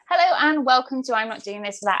and welcome to I'm Not Doing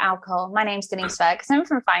This Without Alcohol. My name's Denise Ferguson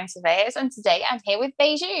from Fine Surveyors, and today I'm here with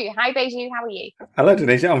Beju. Hi, Beju, how are you? Hello,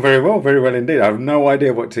 Denise. I'm very well indeed. I have no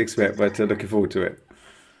idea what to expect, but looking forward to it.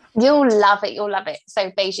 You'll love it, you'll love it. So,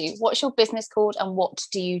 Beju, what's your business called and what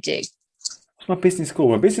do you do? What's my business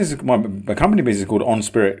called? My company business is called On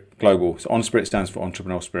Spirit Global. So On Spirit stands for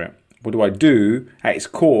Entrepreneurial Spirit. What do I do? At its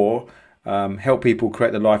core, help people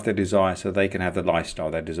create the life they desire so they can have the lifestyle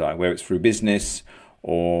they desire, whether it's through business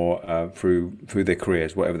or through their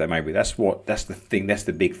careers, whatever they may be. That's the thing. That's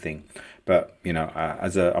the big thing. But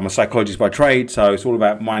I'm a psychologist by trade, so it's all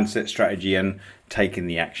about mindset, strategy, and taking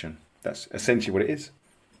the action. That's essentially what it is.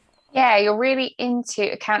 Yeah, you're really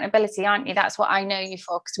into accountability, aren't you? That's what I know you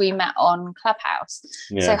for because we met on Clubhouse.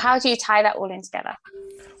 So, Yeah. how do you tie that all in together?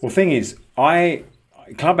 Well, thing is,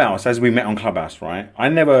 Clubhouse, as we met on Clubhouse, right? I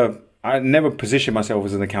never positioned myself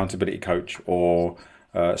as an accountability coach or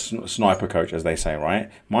sniper coach, as they say, right?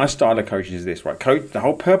 My style of coaching is this, right? The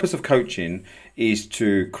whole purpose of coaching is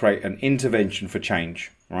to create an intervention for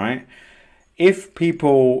change, right? If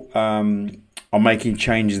people are making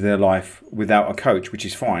changes in their life without a coach, which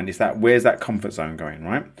is fine, where's that comfort zone going,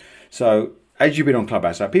 right? So as you've been on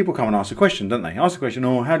Clubhouse, like people come and ask a question, don't they? Ask a question,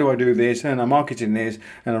 oh, how do I do this? And I'm marketing this,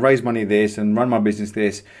 and I raise money this, and run my business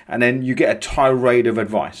this, and then you get a tirade of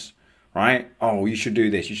advice, right? Oh, you should do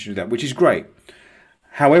this, you should do that, which is great.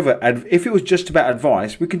 However, if it was just about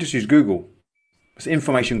advice, we can just use Google. It's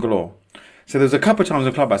information galore. So there's a couple of times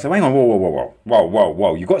in Clubhouse, I say, hang on,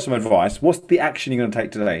 whoa. You got some advice. What's the action you're going to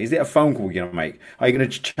take today? Is it a phone call you're going to make? Are you going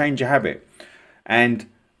to change your habit? And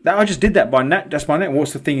I just did that by just by net.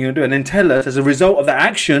 What's the thing you're going to do? And then tell us, as a result of that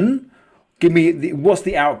action, give me what's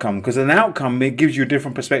the outcome? Because an outcome, it gives you a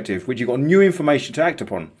different perspective, which you've got new information to act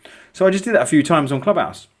upon. So I just did that a few times on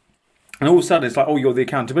Clubhouse. And all of a sudden, it's like, oh, you're the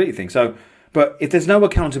accountability thing. So, but if there's no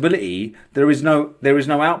accountability, there is no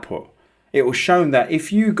output. It was shown that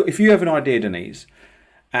if you have an idea, Denise,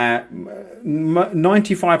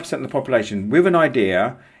 95% of the population with an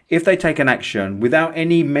idea, if they take an action without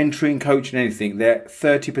any mentoring, coaching, anything, they're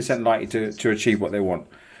 30% likely to achieve what they want.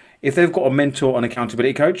 If they've got a mentor and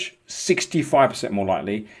accountability coach, 65% more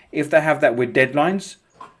likely. If they have that with deadlines,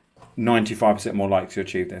 95% more likely to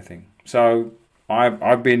achieve their thing. So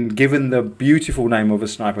I've been given the beautiful name of a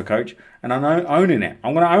sniper coach, and I'm owning it.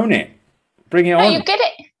 I'm going to own it. Bring it No, on. you're good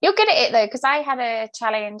at it though, because I had a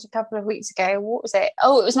challenge a couple of weeks ago. What was it?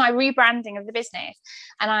 Oh, it was my rebranding of the business.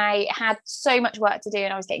 And I had so much work to do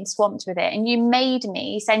and I was getting swamped with it. And you made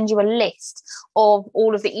me send you a list of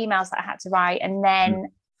all of the emails that I had to write and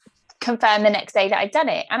then confirm the next day that I'd done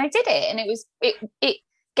it. And I did it. And it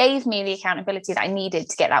gave me the accountability that I needed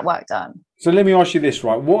to get that work done. So let me ask you this,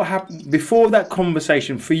 right? What happened before that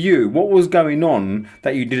conversation for you? What was going on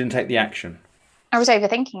that you didn't take the action? I was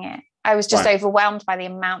overthinking it. I was just Right. overwhelmed by the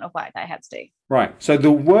amount of work that I had to do. Right. So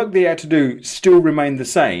the work that you had to do still remained the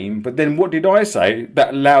same, but then what did I say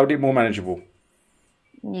that allowed it more manageable?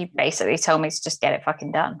 You basically told me to just get it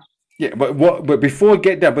fucking done. Yeah, but before it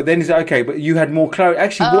get done, but then it's okay, but you had more clarity.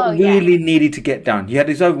 Actually, Oh, what yeah. really needed to get done? You had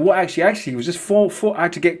this over what actually was just I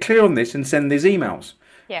had to get clear on this and send these emails.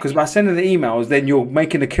 Yeah. Because by sending the emails, then you're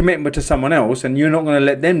making a commitment to someone else and you're not going to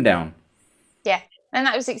let them down. Yeah. And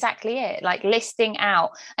that was exactly it, like listing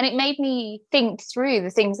out. And it made me think through the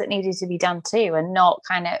things that needed to be done too, and not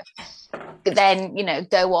kind of then,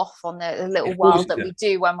 go off on the little Of course world you that do. we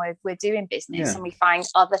do when we're doing business Yeah. and we find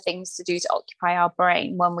other things to do to occupy our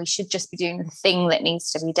brain when we should just be doing the thing that needs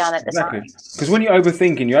to be done at the Exactly. time. Because when you're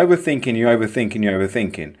overthinking,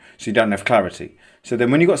 so you don't have clarity. So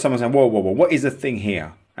then when you got someone saying, whoa, what is the thing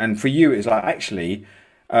here? And for you, it's like, actually,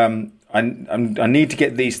 I need to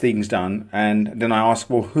get these things done. And then I ask,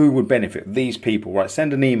 well, who would benefit? These people, right?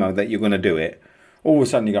 Send an email that you're going to do it. All of a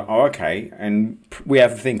sudden you go, oh, okay. And we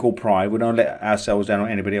have a thing called pride. We don't let ourselves down or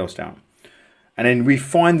anybody else down. And then we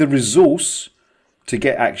find the resource to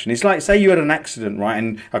get action. It's like, say you had an accident, right?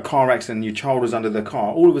 And a car accident, and your child was under the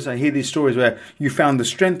car. All of a sudden, I hear these stories where you found the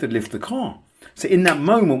strength to lift the car. So in that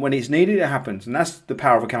moment, when it's needed, it happens. And that's the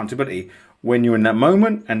power of accountability. When you're in that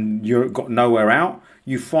moment and you've got nowhere out,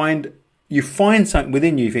 you find something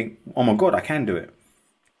within you. You think, oh my God, I can do it.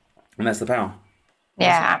 And that's the power.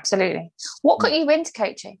 Yeah, absolutely. What got you into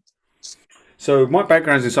coaching? So my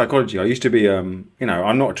background is in psychology. I used to be, I'm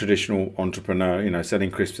not a traditional entrepreneur, selling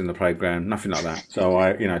crisps in the playground, nothing like that. So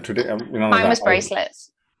Mine was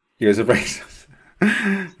bracelets. You was a bracelet.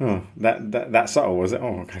 Oh, that subtle was it?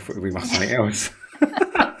 Oh, okay. I thought we must something else.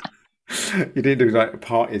 You didn't do like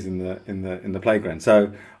parties in the playground.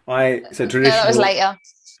 So traditional. No, that was later.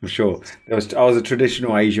 I'm sure I was a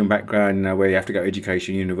traditional Asian background, where you have to go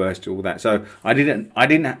education, university, all that. So I didn't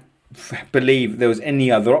believe there was any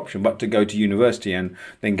other option but to go to university and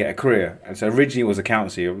then get a career. And so originally it was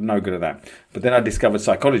accountancy, I was no good at that. But then I discovered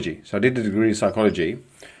psychology. So I did a degree in psychology,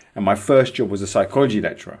 and my first job was a psychology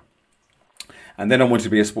lecturer. And then I wanted to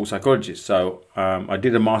be a sports psychologist. So I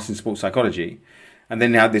did a master's in sports psychology. And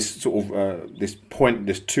then I had this sort of,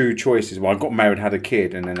 there's two choices. Well, I got married, had a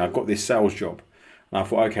kid, and then I got this sales job. And I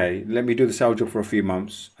thought, okay, let me do the sales job for a few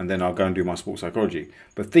months, and then I'll go and do my sports psychology.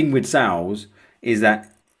 But the thing with sales is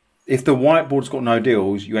that if the whiteboard's got no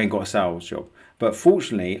deals, you ain't got a sales job. But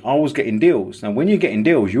fortunately, I was getting deals. Now, when you're getting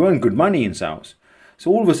deals, you earn good money in sales. So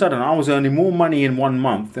all of a sudden, I was earning more money in 1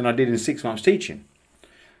 month than I did in 6 months teaching.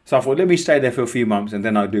 So I thought, let me stay there for a few months, and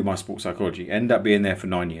then I'll do my sports psychology. End up being there for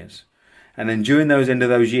 9 years. And then during those end of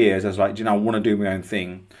those years, I was like, I want to do my own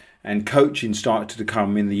thing. And coaching started to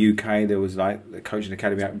come in the UK. There was like the coaching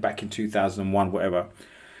academy back in 2001, whatever.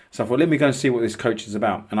 So I thought, let me go and see what this coaching is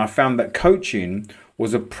about. And I found that coaching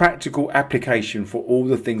was a practical application for all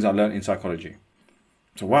the things I learned in psychology.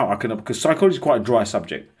 So wow, because psychology is quite a dry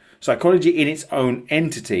subject. Psychology in its own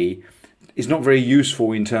entity is not very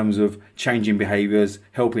useful in terms of changing behaviors,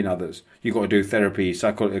 helping others. You've got to do therapy,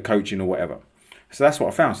 coaching or whatever. So that's what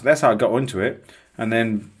I found. So that's how I got onto it. And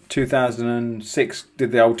then 2006,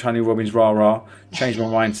 did the old Tony Robbins rah-rah, changed my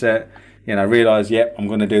mindset. Realised, I'm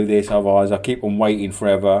going to do this. Otherwise, I keep on waiting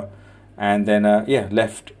forever. And then,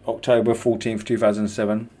 left October 14th,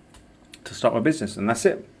 2007 to start my business. And that's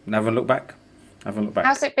it. Never look back.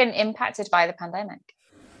 How's it been impacted by the pandemic?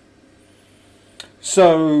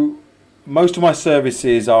 So most of my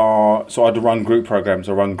services are, I run group programs.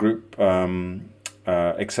 I run group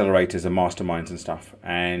accelerators and masterminds and stuff,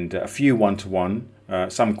 and a few one-to-one,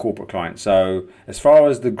 some corporate clients. So as far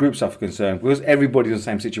as the group stuff is concerned, because everybody's in the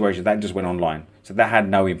same situation, that just went online. So that had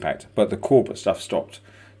no impact, but the corporate stuff stopped.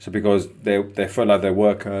 So because they furloughed their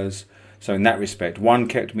workers. So in that respect, one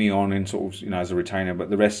kept me on in sort of, as a retainer, but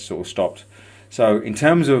the rest sort of stopped. So in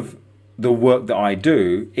terms of the work that I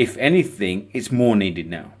do, if anything, it's more needed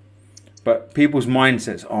now. But people's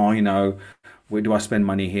mindsets are, where do I spend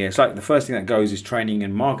money here? It's like the first thing that goes is training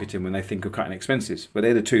and marketing when they think of cutting expenses. But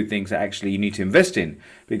they're the two things that actually you need to invest in,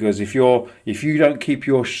 because if you don't keep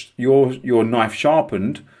your knife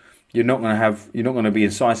sharpened, you're not going to be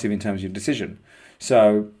incisive in terms of your decision.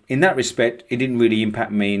 So in that respect, it didn't really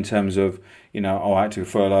impact me in terms of I had to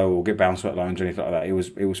furlough or get bounce back loans or anything like that.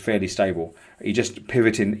 It was fairly stable. You just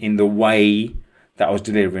pivoting in the way that I was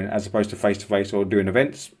delivering, as opposed to face-to-face or doing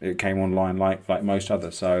events. It came online like most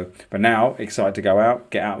others. So, but now excited to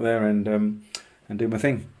get out there and do my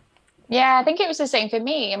thing. Yeah, I think it was the same for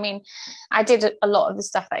me. I mean, I did a lot of the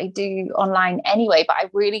stuff that I do online anyway, but I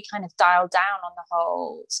really kind of dialed down on the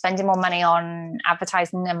whole spending more money on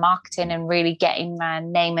advertising and marketing and really getting my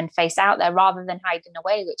name and face out there rather than hiding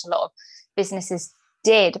away, which a lot of businesses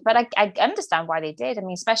did. But I understand why they did. I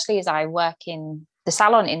mean, especially as I work in the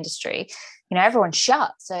salon industry, everyone's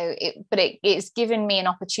shut. So it's given me an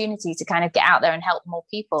opportunity to kind of get out there and help more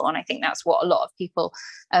people. And I think that's what a lot of people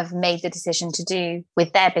have made the decision to do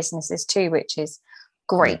with their businesses too, which is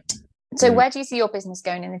great. So where do you see your business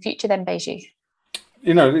going in the future then, Baiju?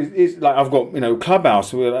 It's like I've got,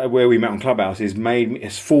 Clubhouse, where we met on Clubhouse,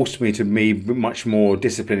 it's forced me to be much more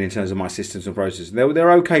disciplined in terms of my systems and processes.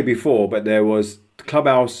 They're okay before, but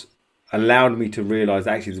Clubhouse allowed me to realise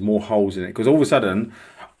that actually there's more holes in it, because all of a sudden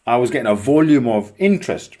I was getting a volume of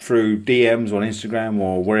interest through DMs on Instagram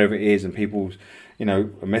or wherever it is, and people,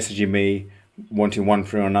 messaging me, wanting one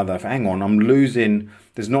through another. Hang on, I'm losing.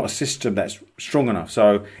 There's not a system that's strong enough.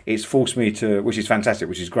 So it's forced me to, which is fantastic,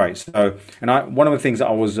 which is great. So, one of the things that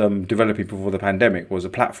I was developing before the pandemic was a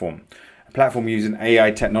platform using AI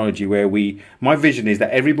technology where my vision is that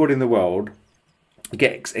everybody in the world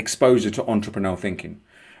gets exposure to entrepreneurial thinking.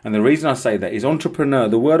 And the reason I say that is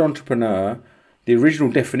the word entrepreneur, the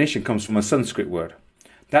original definition comes from a Sanskrit word.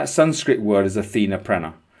 That Sanskrit word is Athena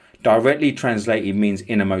Prana. Directly translated means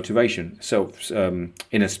inner motivation,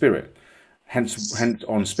 inner spirit, hence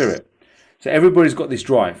on spirit. So everybody's got this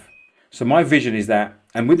drive. So my vision is that,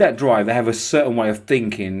 and with that drive, they have a certain way of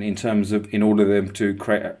thinking in order for them to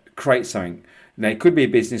create something. Now, it could be a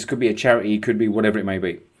business, could be a charity, could be whatever it may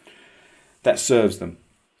be that serves them.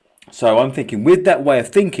 So I'm thinking with that way of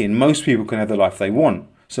thinking, most people can have the life they want.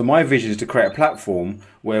 So my vision is to create a platform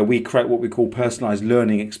where we create what we call personalized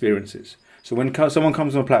learning experiences. So when someone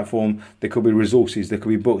comes on a platform, there could be resources, there could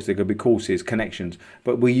be books, there could be courses, connections.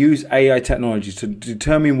 But we use AI technology to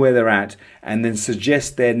determine where they're at and then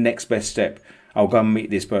suggest their next best step. I'll go and meet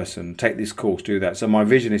this person, take this course, do that. So my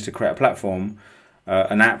vision is to create a platform,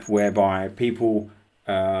 an app whereby people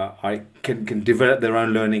I can develop their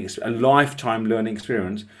own a lifetime learning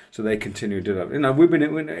experience, so they continue to develop. We've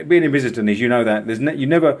being in business, Denise. You know that you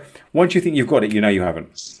never once you think you've got it, you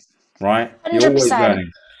haven't, right? You're always 100%.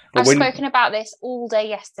 learning. But I've when spoken about this all day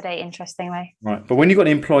yesterday, interestingly. Right, but when you've got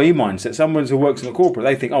an employee mindset, someone who works in a corporate,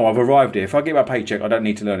 they think, "Oh, I've arrived here. If I get my paycheck, I don't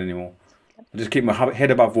need to learn anymore. I just keep my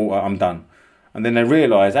head above water. I'm done." And then they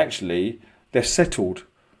realise actually they're settled.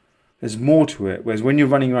 There's more to it. Whereas when you're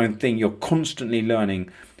running your own thing, you're constantly learning.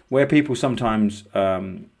 Where people sometimes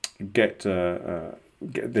there's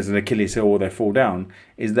an Achilles heel or they fall down,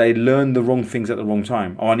 is they learn the wrong things at the wrong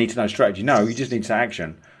time. Oh, I need to know strategy. No, you just need to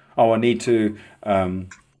action. Oh, I need to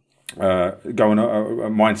go on a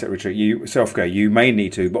mindset retreat. Self-care. You may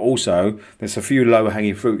need to, but also there's a few lower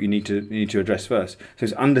hanging fruit you need to address first. So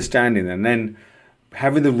it's understanding, and then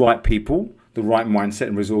having the right people, the right mindset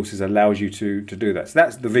and resources allows you to do that. So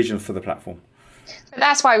that's the vision for the platform. But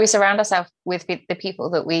that's why we surround ourselves with the people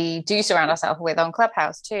that we do surround ourselves with on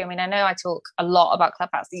Clubhouse too. I mean, I know I talk a lot about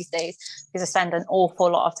Clubhouse these days because I spend an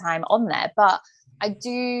awful lot of time on there, but I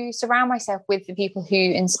do surround myself with the people who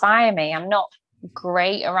inspire me. I'm not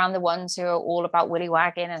great around the ones who are all about willy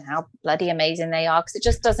wagging and how bloody amazing they are, because it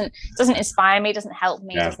just doesn't inspire me, doesn't help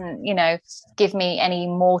me, doesn't give me any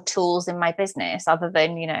more tools in my business other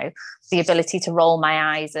than the ability to roll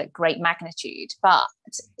my eyes at great magnitude. But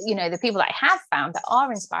the people that I have found that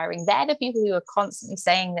are inspiring, they're the people who are constantly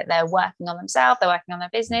saying that they're working on themselves, they're working on their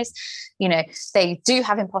business. They do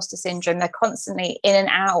have imposter syndrome, they're constantly in and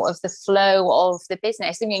out of the flow of the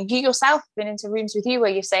business. I mean, you yourself have been into rooms with you where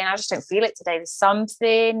you're saying, I just don't feel it today, there's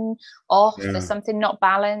something off, there's something not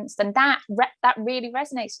balanced. And that really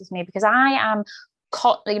resonates with me, because I am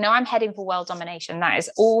I'm heading for world domination. That is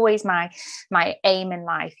always my aim in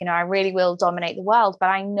life. I really will dominate the world, but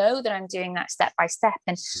I know that I'm doing that step by step.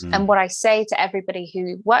 And what I say to everybody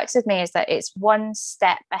who works with me is that it's one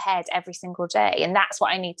step ahead every single day. And that's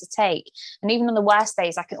what I need to take. And even on the worst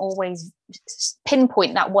days, I can always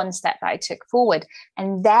pinpoint that one step that I took forward.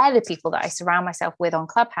 And they're the people that I surround myself with on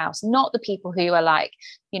Clubhouse, not the people who are like,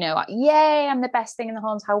 yay, I'm the best thing in the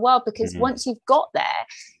whole entire world. Because once you've got there,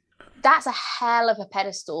 that's a hell of a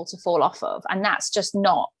pedestal to fall off of. And that's just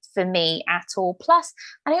not for me at all. Plus,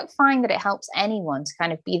 I don't find that it helps anyone to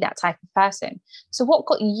kind of be that type of person. So what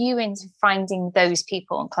got you into finding those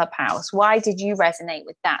people on Clubhouse? Why did you resonate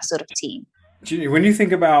with that sort of team? When you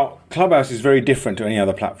think about Clubhouse, is very different to any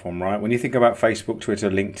other platform, right? When you think about Facebook, Twitter,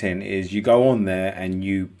 LinkedIn, is you go on there and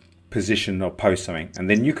you position or post something, and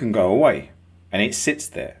then you can go away and it sits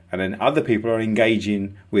there. And then other people are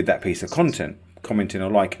engaging with that piece of content, commenting or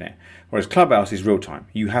liking it. Whereas Clubhouse is real time.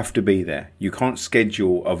 You have to be there. You can't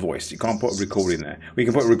schedule a voice. You can't put a recording there. We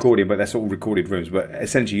can put a recording, but that's all recorded rooms. But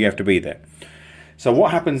essentially, you have to be there. So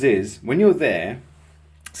what happens is, when you're there,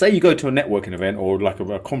 say you go to a networking event or like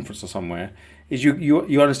a conference or somewhere, is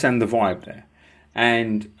you understand the vibe there.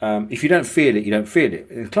 And if you don't feel it, you don't feel it.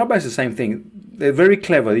 And Clubhouse is the same thing. They're very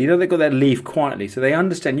clever. They've got that leave quietly. So they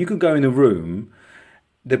understand you could go in the room.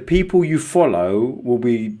 The people you follow will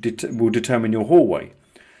determine your hallway.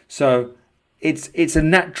 So it's a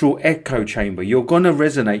natural echo chamber. You're going to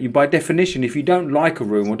resonate. You, by definition, if you don't like a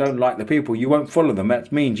room or don't like the people, you won't follow them.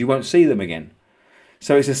 That means you won't see them again.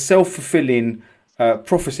 So it's a self-fulfilling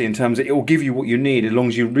prophecy in terms of it will give you what you need as long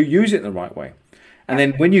as you use it the right way. And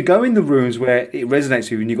then when you go in the rooms where it resonates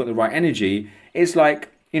with you and you've got the right energy, it's like,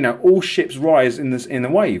 all ships rise in the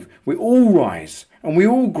wave. We all rise. And we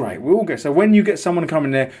all get. So when you get someone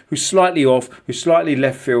coming there who's slightly off, who's slightly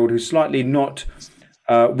left field, who's slightly not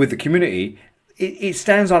with the community, it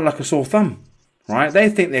stands out like a sore thumb, right? They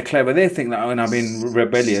think they're clever. They think that, I'm being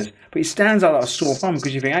rebellious. But it stands out like a sore thumb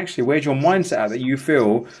because you think, actually, where's your mindset at that you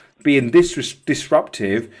feel being this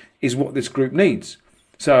disruptive is what this group needs?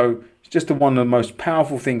 So it's just one of the most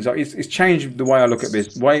powerful things. It's changed the way I look at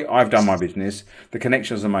business, the way I've done my business, the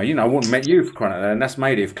connections I made. I wouldn't have met you for crying out loud, and that's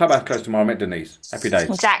made it. If Clubhouse closed tomorrow, I met Denise. Happy days.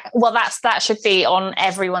 Exactly. Well, that should be on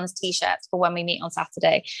everyone's t-shirts for when we meet on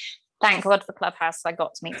Saturday. Thank God for Clubhouse, I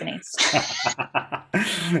got to meet Denise.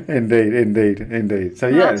 Indeed. So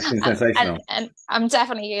yeah, it's been sensational. And I'm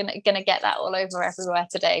definitely going to get that all over everywhere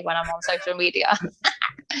today when I'm on social media.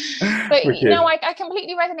 But I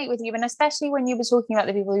completely resonate with you, and especially when you were talking about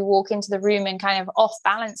the people who walk into the room and kind of off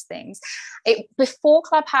balance things. Before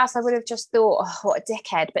Clubhouse, I would have just thought, oh, what a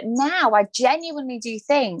dickhead. But now I genuinely do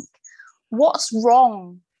think, what's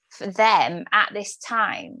wrong for them at this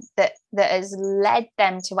time that has led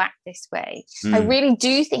them to act this way? I really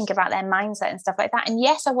do think about their mindset and stuff like that. And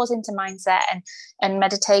yes, I was into mindset and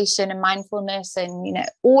meditation and mindfulness and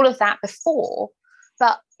all of that before,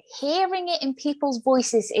 but hearing it in people's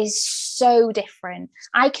voices is so different.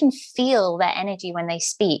 I can feel their energy when they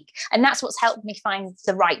speak, and that's what's helped me find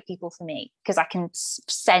the right people for me, because I can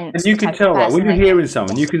sense. And you can tell, right, when you're hearing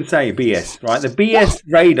someone, you can say BS, right? The BS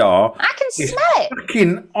radar, I can smell it.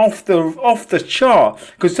 Fucking off the chart.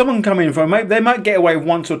 Because someone can come in from, they might get away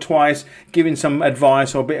once or twice giving some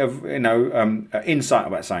advice or a bit of insight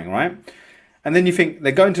about something, right? And then you think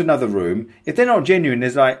they're going to another room. If they're not genuine,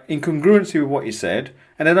 there's like incongruency with what you said,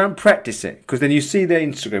 and they don't practice it. Because then you see their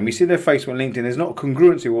Instagram, you see their Facebook, LinkedIn. There's not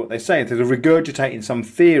congruency with what they say. There's a regurgitating some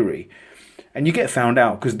theory, and you get found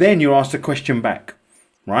out. Because then you're asked a question back,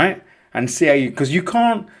 right? And see how because you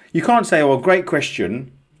can't say, "Oh, great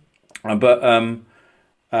question, but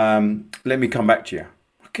let me come back to you."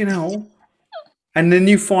 Fucking hell. And then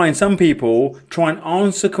you find some people try and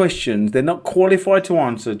answer questions they're not qualified to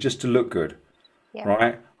answer just to look good. Yeah.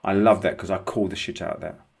 Right? I love that, because I call the shit out of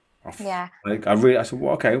that. I said,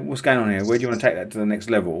 well, okay, what's going on here? Where do you want to take that to the next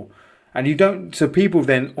level? And you don't, so people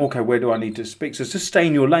then, okay, where do I need to speak? So just stay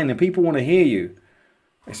in your lane, and people want to hear you.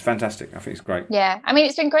 It's fantastic. I think it's great. Yeah. I mean,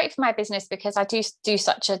 it's been great for my business, because I do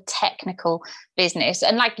such a technical business.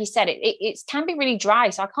 And like you said, it can be really dry.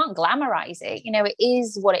 So I can't glamorize it. It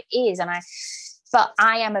is what it is. But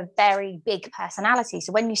I am a very big personality.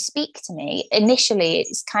 So when you speak to me, initially,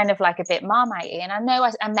 it's kind of like a bit Marmite-y. And I know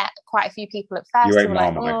I met quite a few people at first. You ain't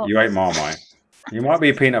Marmite. Like, oh. You ain't Marmite. You might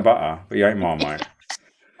be peanut butter, but you ain't Marmite.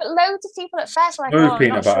 But loads of people at first were like, smooth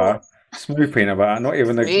peanut butter. Sure. Smooth peanut butter. Not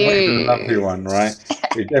even the lovely one, right?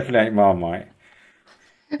 You definitely ain't Marmite.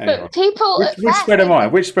 Anyway. But people... Which spread am I?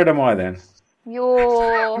 Which spread am I then?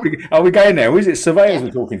 Are we going there? Is it surveyors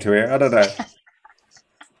we're talking to here? I don't know.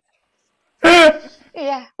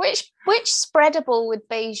 Yeah, which spreadable would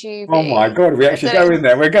Beiju be? Oh my god, we actually go in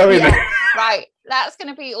there. We're going there. Right, that's going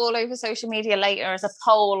to be all over social media later as a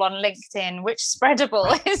poll on LinkedIn. Which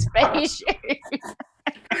spreadable is Beiju?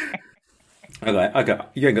 Okay,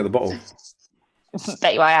 you ain't got the bottle.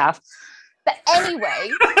 Bet you I have. But anyway,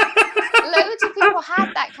 loads of people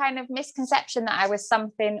had that kind of misconception that I was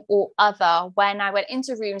something or other when I went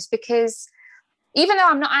into rooms, because even though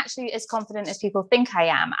I'm not actually as confident as people think I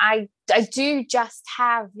am, I do just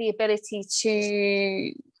have the ability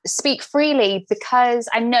to speak freely, because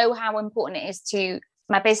I know how important it is to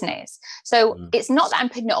my business. So it's not that I'm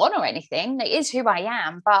putting it on or anything. It is who I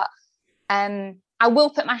am, but I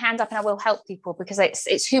will put my hand up and I will help people, because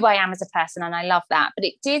it's who I am as a person, and I love that. But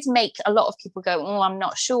it did make a lot of people go, oh, I'm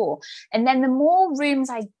not sure. And then the more rooms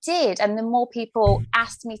I did, and the more people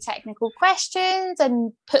asked me technical questions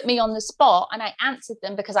and put me on the spot, and I answered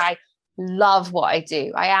them, because I love what I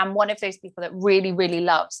do. I am one of those people that really, really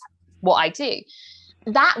loves what I do.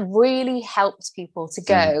 That really helps people to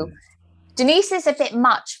go, Denise is a bit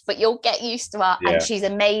much, but you'll get used to her, and she's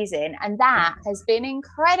amazing. And that has been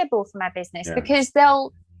incredible for my business, because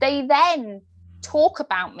they then talk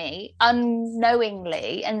about me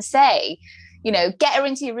unknowingly and say, get her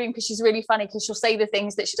into your room because she's really funny, because she'll say the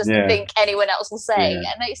things that she doesn't think anyone else will say.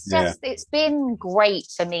 And it's just, it's been great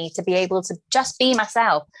for me to be able to just be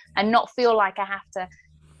myself and not feel like I have to,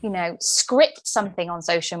 script something on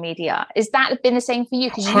social media. Is that been the same for you?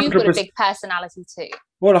 Because you've got a big personality too.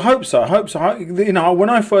 Well, I hope so. When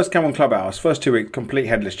I first came on Clubhouse, first 2 weeks, complete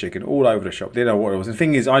headless chicken all over the shop. Didn't know what it was. The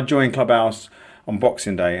thing is, I joined Clubhouse on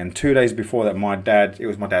Boxing Day, and 2 days before that, it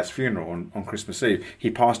was my dad's funeral on Christmas Eve. He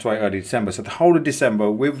passed away early December. So the whole of December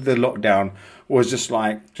with the lockdown was just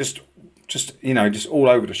all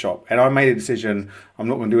over the shop. And I made a decision, I'm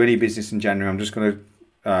not going to do any business in January. I'm just going to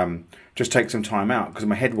just take some time out, because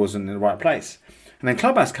my head wasn't in the right place. And then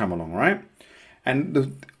Clubhouse came along, right?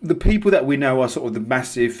 And the people that we know are sort of the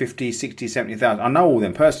massive 50, 60, 70,000. I know all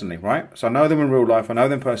them personally, right? So I know them in real life. I know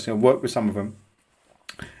them personally. I've worked with some of them.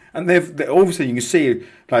 And they're obviously, you can see,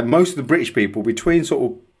 like most of the British people, between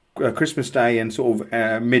sort of Christmas Day and sort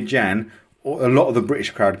of mid-Jan, a lot of the British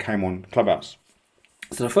crowd came on Clubhouse.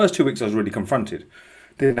 So the first 2 weeks I was really confronted.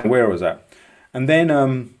 Didn't know where I was at. And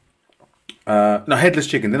then... headless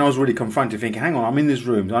chicken. Then I was really confronted, thinking, hang on, I'm in this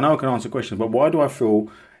room. I know I can answer questions, but why do I feel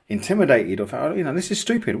intimidated? Or this is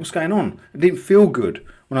stupid. What's going on? It didn't feel good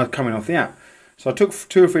when I was coming off the app. So I took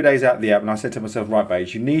 2 or 3 days out of the app, and I said to myself, right,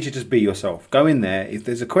 Beige, you need to just be yourself. Go in there. If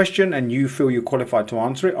there's a question and you feel you're qualified to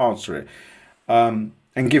answer it, and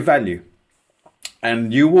give value.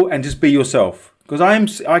 And you will, and just be yourself. Because I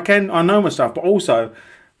know my stuff, but also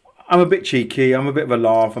I'm a bit cheeky. I'm a bit of a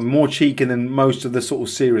laugh. I'm more cheeky than most of the sort of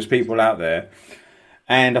serious people out there.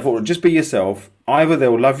 And I thought, well, just be yourself. Either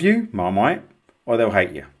they'll love you, Marmite, or they'll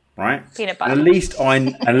hate you, right? Peanut butter.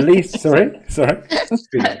 Sorry.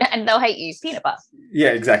 And they'll hate you, peanut butter. Yeah,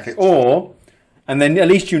 exactly. And then at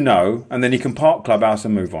least you know, and then you can park Clubhouse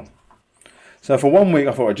and move on. So for 1 week,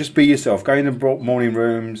 I thought, just be yourself. Go in the morning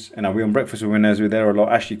rooms, and we on Breakfast with Winners. We were there a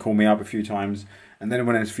lot. Ashley called me up a few times, and then I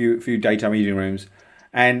went in a few daytime evening rooms.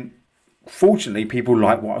 And fortunately, people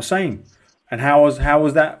liked what I was saying. And how was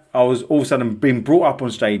that? I was all of a sudden being brought up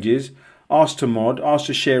on stages, asked to mod, asked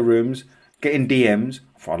to share rooms, getting DMs.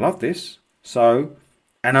 I thought, I love this. So,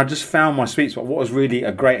 and I just found my sweet spot. What was really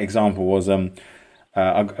a great example was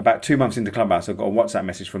about 2 months into Clubhouse, I got a WhatsApp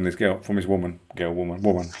message from this woman.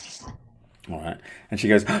 All right. And she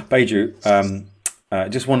goes, Beju,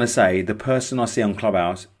 just want to say the person I see on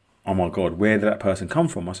Clubhouse, oh my God, where did that person come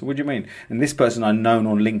from? I said, what do you mean? And this person I've known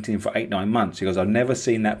on LinkedIn for 8-9 months. He goes, I've never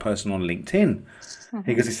seen that person on LinkedIn.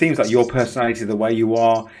 He goes, it seems like your personality, the way you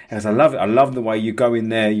are. He goes, I love it. I love the way you go in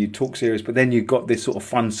there, you talk serious, but then you've got this sort of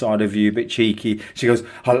fun side of you, a bit cheeky. She goes,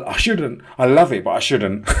 I shouldn't. I love it, but I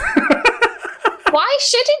shouldn't. Why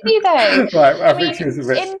shouldn't you though? Right, I mean,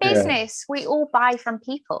 in business, we all buy from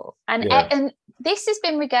people, and this has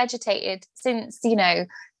been regurgitated since the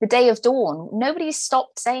day of dawn. Nobody's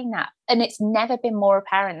stopped saying that, and it's never been more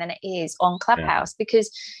apparent than it is on Clubhouse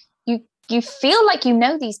because you feel like you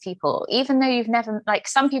know these people, even though you've never, like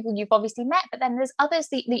some people you've obviously met, but then there's others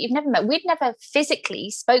that you've never met. We'd never physically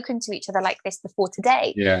spoken to each other like this before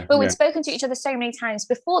today, but we'd spoken to each other so many times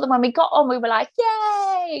before that when we got on, we were like,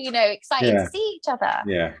 yay, excited to see each other.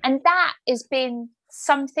 And that has been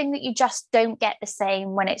something that you just don't get the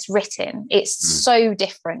same when it's written. It's so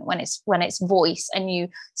different when it's voice and you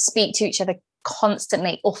speak to each other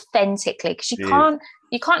constantly, authentically, because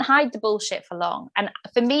you can't hide the bullshit for long. And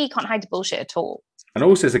for me, you can't hide the bullshit at all. And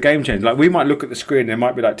also it's a game changer. Like we might look at the screen, there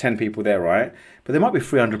might be like 10 people there, right? But there might be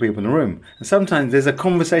 300 people in the room. And sometimes there's a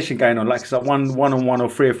conversation going on, like it's like one-on-one or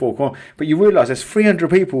 3 or 4, but you realise there's 300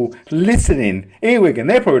 people listening, earwig, and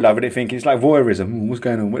they're probably loving it, thinking it's like voyeurism. What's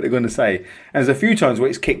going on? What are they going to say? And there's a few times where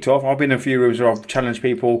it's kicked off. I've been in a few rooms where I've challenged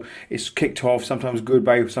people. It's kicked off, sometimes good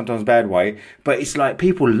way, sometimes bad way. But it's like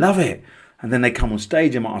people love it. And then they come on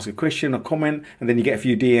stage and might ask a question or comment, and then you get a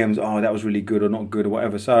few DMs, oh, that was really good or not good or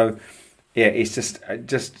whatever. So, yeah, it's just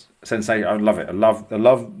sensational. I love it. I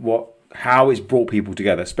love how it's brought people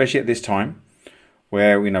together, especially at this time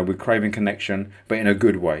where, we're craving connection, but in a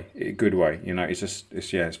good way.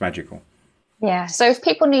 It's magical. Yeah. So if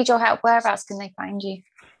people need your help, whereabouts can they find you?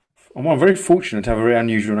 I'm very fortunate to have a very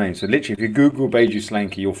unusual name. So literally, if you Google Beju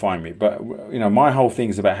Slanky, you'll find me. But, my whole thing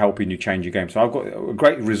is about helping you change your game. So I've got a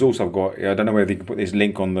great resource I've got. I don't know whether you can put this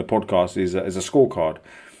link on the podcast, is a scorecard.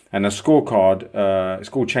 And a scorecard, it's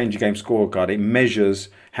called Change Your Game Scorecard. It measures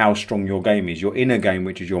how strong your game is. Your inner game,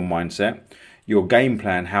 which is your mindset. Your game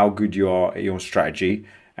plan, how good you are at your strategy.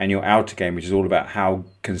 And your outer game, which is all about how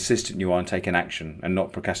consistent you are in taking action and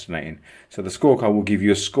not procrastinating. So the scorecard will give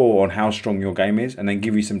you a score on how strong your game is and then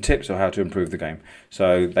give you some tips on how to improve the game.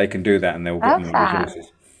 So they can do that and they'll get more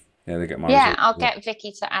resources. Yeah, they get my resources. I'll get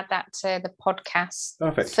Vicky to add that to the podcast.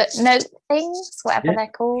 Perfect. Footnote things, whatever they're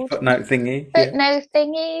called. Footnote thingy. Footnote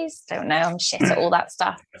thingies. Don't know, I'm shit at all that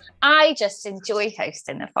stuff. I just enjoy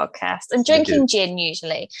hosting the podcast and drinking gin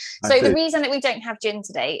usually. So the reason that we don't have gin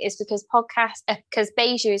today is because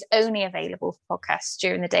Beju is only available for podcasts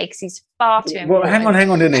during the day because he's far too important. Well,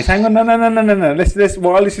 hang on, Denise. Hang on. No. Let's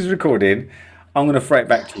while this is recording, I'm going to throw it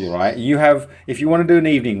back to you, right? If you want to do an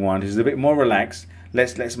evening one, which is a bit more relaxed,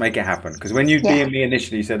 let's make it happen. Because when you DM'd me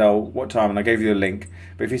initially, you said, oh, what time? And I gave you a link.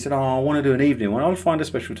 But if you said, oh, I want to do an evening one, I'll find a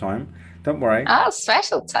special time. Don't worry. Oh,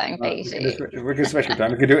 special time, baby. We can special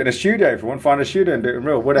time. We can do it in a studio if we want. Find a studio and do it in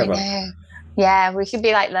real, whatever. Yeah, we could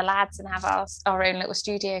be like the lads and have our own little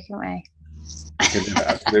studio, can't we?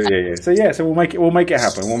 Absolutely, yeah. So we'll make it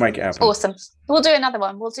happen. Awesome. We'll do another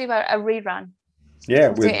one. We'll do a rerun. Yeah,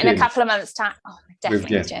 we'll do it in a couple of months' time. Oh,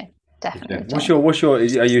 definitely, gin. Definitely. What's your?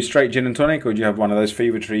 Are you straight gin and tonic, or do you have one of those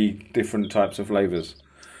Fever Tree different types of flavors?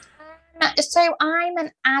 So I'm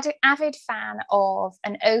an avid fan of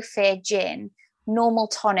an Ophir gin, normal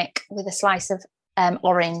tonic with a slice of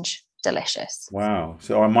orange. Delicious. Wow.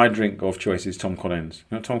 So my drink of choice is Tom Collins. You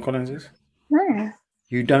know what Tom Collins is? No.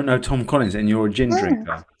 You don't know Tom Collins and you're a gin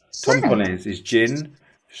drinker. Tom Collins is gin,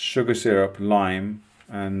 sugar syrup, lime,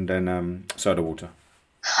 and then soda water.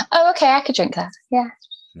 Oh, okay. I could drink that. Yeah.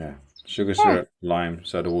 Yeah. Sugar syrup, lime,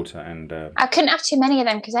 soda water, and I couldn't have too many of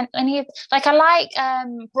them because I like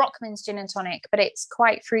Brockman's gin and tonic, but it's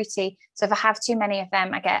quite fruity. So if I have too many of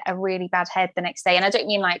them, I get a really bad head the next day. And I don't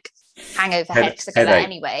mean like hangover headache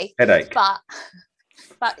anyway. Headache. But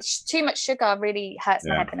but too much sugar really hurts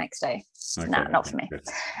my head the next day. Okay, No, not for me.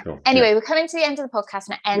 Cool. Anyway, we're coming to the end of the podcast,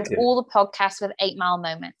 and I end all the podcasts with 8 Mile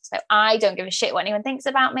moments. So I don't give a shit what anyone thinks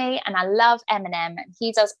about me, and I love Eminem. And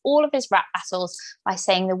he does all of his rap battles by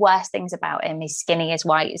saying the worst things about him. He's skinny, he's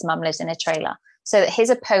white, his mum lives in a trailer, so that his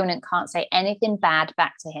opponent can't say anything bad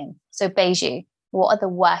back to him. So Beju, what are the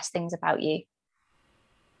worst things about you?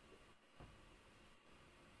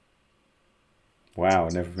 Wow,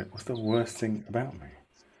 what's the worst thing about me?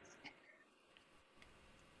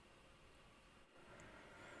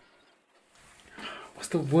 What's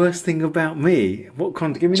the worst thing about me? Do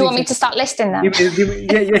you want me to start listing them? You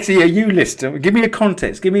list them. Give me a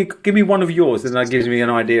context. Give me one of yours, and that gives me an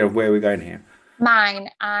idea of where we're going here. Mine,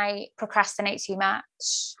 I procrastinate too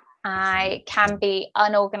much. I can be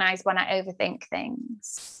unorganized when I overthink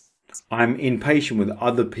things. I'm impatient with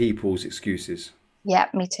other people's excuses. Yeah,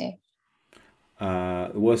 me too.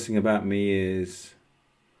 The worst thing about me is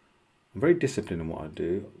I'm very disciplined in what I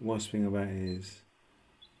do. Worst thing about it is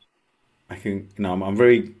I'm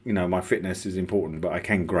very, my fitness is important, but I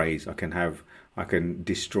can graze. I can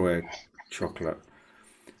destroy chocolate.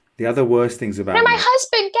 The other worst things about my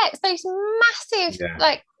husband gets those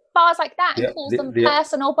massive bars like that and calls them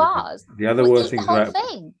personal bars. The other worst things about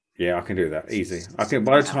yeah, I can do that easy. I think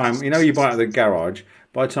by the time you buy it at the garage,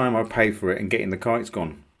 by the time I pay for it and get in the car, it's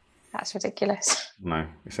gone. That's ridiculous. No,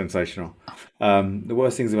 it's sensational. The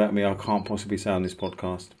worst things about me I can't possibly say on this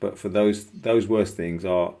podcast, but for those worst things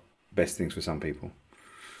are best things for some people.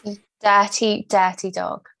 Dirty, dirty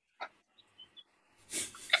dog.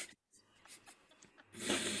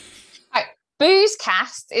 Right, booze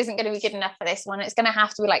cast isn't going to be good enough for this one. It's going to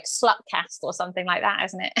have to be like slut cast or something like that,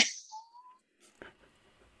 isn't it?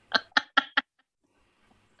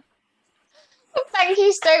 Thank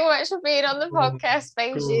you so much for being on the podcast,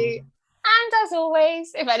 Beju. And as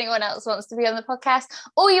always, if anyone else wants to be on the podcast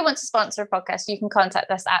or you want to sponsor a podcast, you can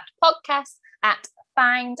contact us at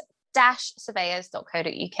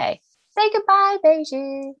podcast@find-surveyors.co.uk. Say goodbye,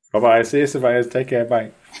 Beju. Bye-bye. See you, surveyors. Take care.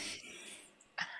 Bye.